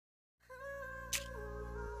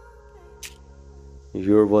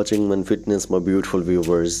You're watching Man Fitness, my beautiful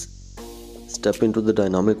viewers. Step into the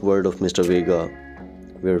dynamic world of Mr. Vega,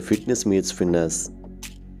 where fitness meets finesse.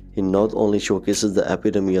 He not only showcases the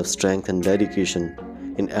epitome of strength and dedication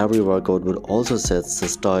in every workout, but also sets the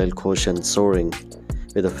style quotient soaring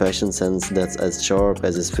with a fashion sense that's as sharp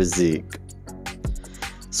as his physique.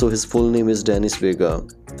 So his full name is Denis Vega,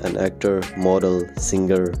 an actor, model,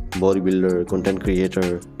 singer, bodybuilder, content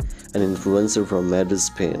creator, and influencer from Madrid,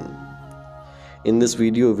 Spain. In this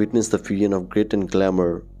video, witness the fusion of grit and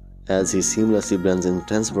glamour as he seamlessly blends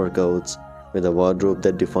intense workouts with a wardrobe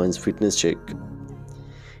that defines fitness chic.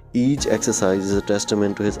 Each exercise is a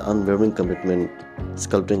testament to his unwavering commitment,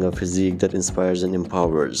 sculpting a physique that inspires and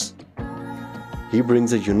empowers. He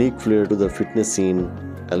brings a unique flair to the fitness scene,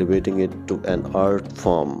 elevating it to an art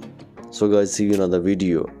form. So guys, see you in another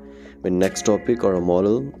video. With next topic or a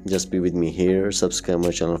model, just be with me here. Subscribe my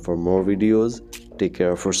channel for more videos. Take care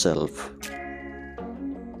of yourself.